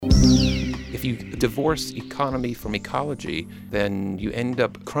If you divorce economy from ecology, then you end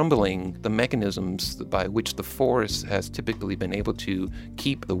up crumbling the mechanisms by which the forest has typically been able to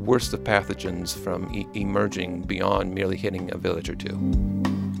keep the worst of pathogens from emerging beyond merely hitting a village or two.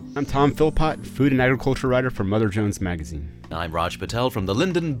 I'm Tom Philpott, food and agriculture writer for Mother Jones Magazine. I'm Raj Patel from the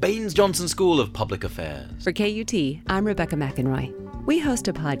Lyndon Baines Johnson School of Public Affairs. For KUT, I'm Rebecca McInroy. We host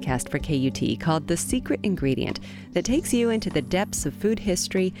a podcast for KUT called The Secret Ingredient that takes you into the depths of food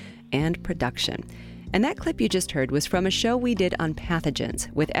history and production. And that clip you just heard was from a show we did on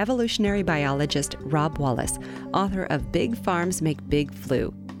pathogens with evolutionary biologist Rob Wallace, author of Big Farms Make Big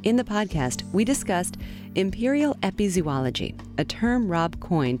Flu. In the podcast, we discussed imperial epizoology, a term Rob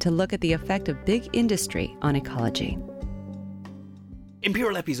coined to look at the effect of big industry on ecology.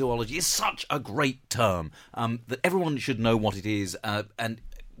 Imperial epizoology is such a great term that everyone should know what it is, and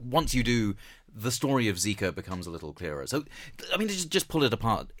once you do, the story of Zika becomes a little clearer. So, I mean, just pull it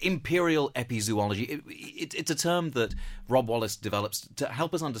apart. Imperial epizoology, it's a term that Rob Wallace develops to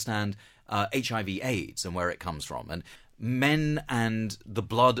help us understand HIV/AIDS and where it comes from. And men and the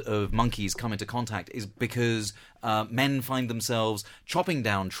blood of monkeys come into contact is because men find themselves chopping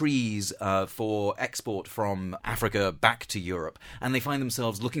down trees for export from Africa back to Europe, and they find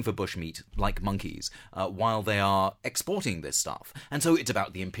themselves looking for bushmeat like monkeys while they are exporting this stuff. And so it's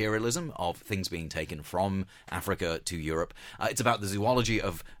about the imperialism of things being taken from Africa to Europe. It's about the zoology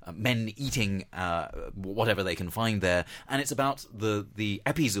of men eating whatever they can find there, and it's about the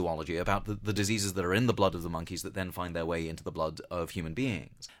epizoology, about the diseases that are in the blood of the monkeys that then find their way into the blood of human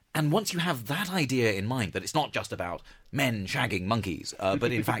beings. And once you have that idea in mind, that it's not just about men shagging monkeys,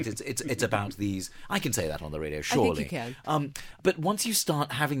 but in fact it's about these... I can say that on the radio, surely. I think you can. But once you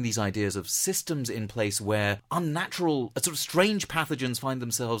start having these ideas of systems in place where unnatural, sort of strange pathogens find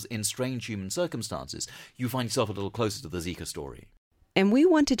themselves in strange human circumstances, you find yourself a little closer to the Zika story. And we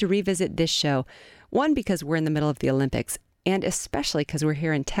wanted to revisit this show, one, because we're in the middle of the Olympics, and especially because we're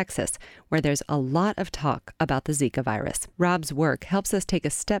here in Texas, where there's a lot of talk about the Zika virus. Rob's work helps us take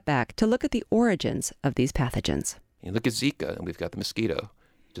a step back to look at the origins of these pathogens. You look at Zika, and we've got the mosquito.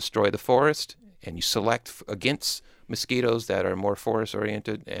 Destroy the forest, and you select against mosquitoes that are more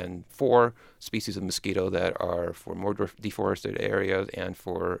forest-oriented, and 4 species of mosquito that are for more deforested areas and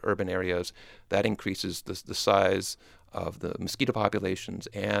for urban areas. That increases the size of the mosquito populations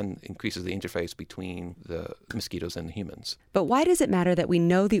and increases the interface between the mosquitoes and the humans. But why does it matter that we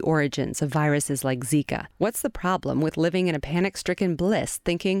know the origins of viruses like Zika? What's the problem with living in a panic-stricken bliss,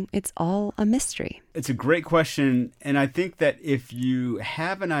 thinking it's all a mystery? It's a great question, and I think that if you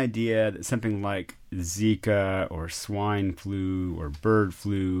have an idea that something like Zika or swine flu or bird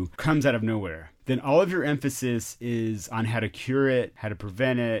flu comes out of nowhere, then all of your emphasis is on how to cure it, how to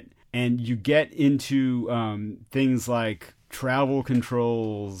prevent it, and you get into things like travel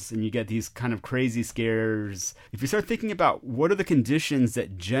controls, and you get these kind of crazy scares. If you start thinking about what are the conditions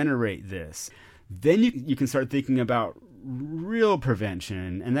that generate this, then you can start thinking about real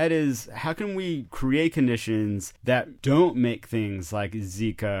prevention, and that is, how can we create conditions that don't make things like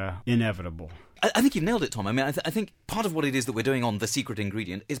Zika inevitable? I think you've nailed it, Tom. I mean, I think part of what it is that we're doing on The Secret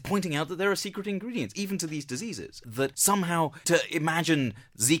Ingredient is pointing out that there are secret ingredients, even to these diseases, that somehow to imagine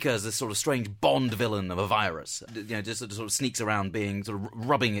Zika as this sort of strange Bond villain of a virus, just sort of sneaks around being sort of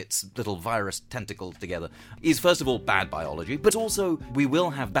rubbing its little virus tentacles together, is first of all bad biology, but also we will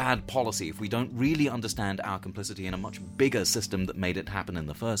have bad policy if we don't really understand our complicity in a much bigger system that made it happen in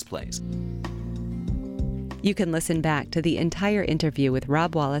the first place. You can listen back to the entire interview with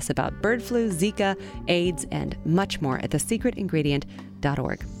Rob Wallace about bird flu, Zika, AIDS, and much more at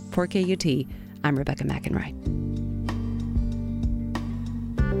thesecretingredient.org. For KUT, I'm Rebecca McInroy.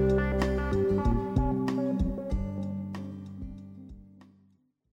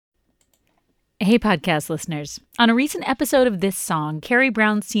 Hey, podcast listeners. On a recent episode of This Song, Carrie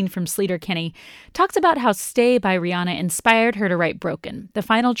Brownstein from Sleater-Kinney talks about how Stay by Rihanna inspired her to write Broken, the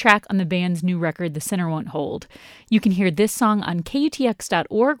final track on the band's new record, The Sinner Won't Hold. You can hear This Song on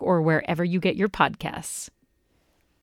KUTX.org or wherever you get your podcasts.